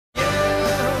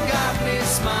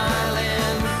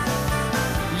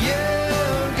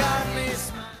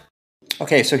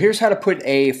Okay, so here's how to put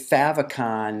a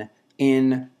favicon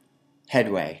in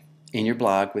Headway, in your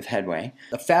blog with Headway.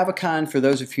 A favicon, for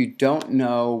those of you who don't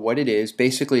know what it is,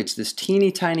 basically it's this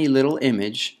teeny tiny little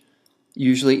image,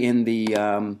 usually in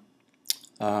the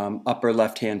upper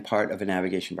left-hand part of a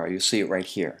navigation bar. You'll see it right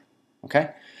here. Okay,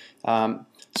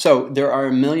 so there are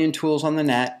a million tools on the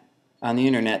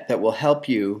internet that will help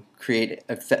you create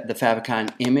the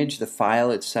favicon image, the file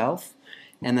itself,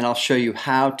 and then I'll show you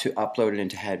how to upload it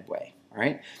into Headway. All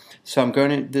right, so I'm going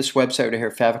to this website right here,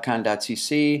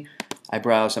 favicon.cc. I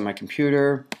browse on my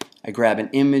computer. I grab an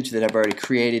image that I've already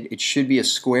created. It should be a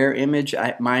square image.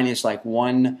 Mine is like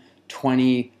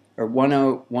 120 or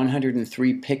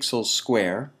 103 pixels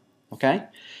square. Okay,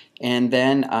 and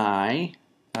then I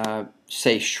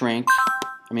say shrink.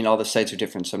 I mean, all the sites are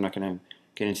different, so I'm not going to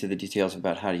get into the details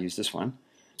about how to use this one.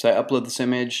 So I upload this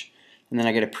image, and then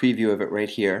I get a preview of it right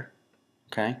here.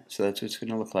 Okay, so that's what it's going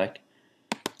to look like.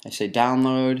 I say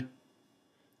download.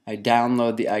 I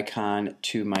download the icon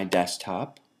to my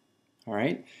desktop. All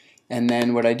right, and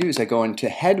then what I do is I go into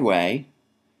Headway,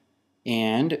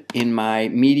 and in my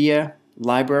media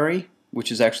library,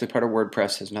 which is actually part of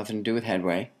WordPress, has nothing to do with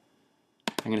Headway,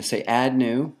 I'm going to say add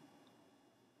new.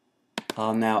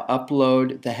 I'll now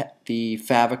upload the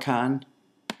favicon.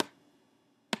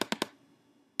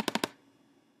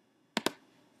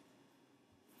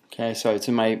 Okay, so it's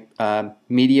in my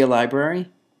media library,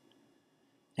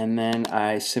 and then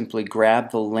I simply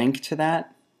grab the link to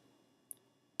that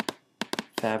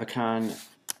favicon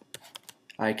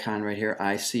icon right here.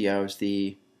 ICO is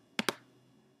the,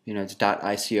 it's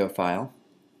 .ico file.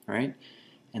 All right,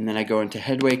 and then I go into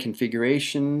Headway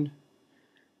configuration,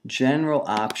 general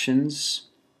options,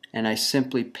 and I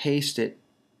simply paste it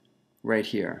right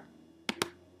here.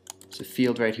 It's a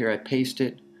field right here. I paste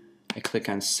it. I click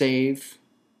on save.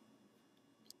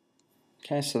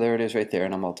 Okay, so there it is right there,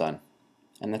 and I'm all done.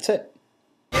 And that's it.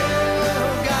 You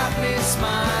got me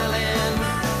smiling.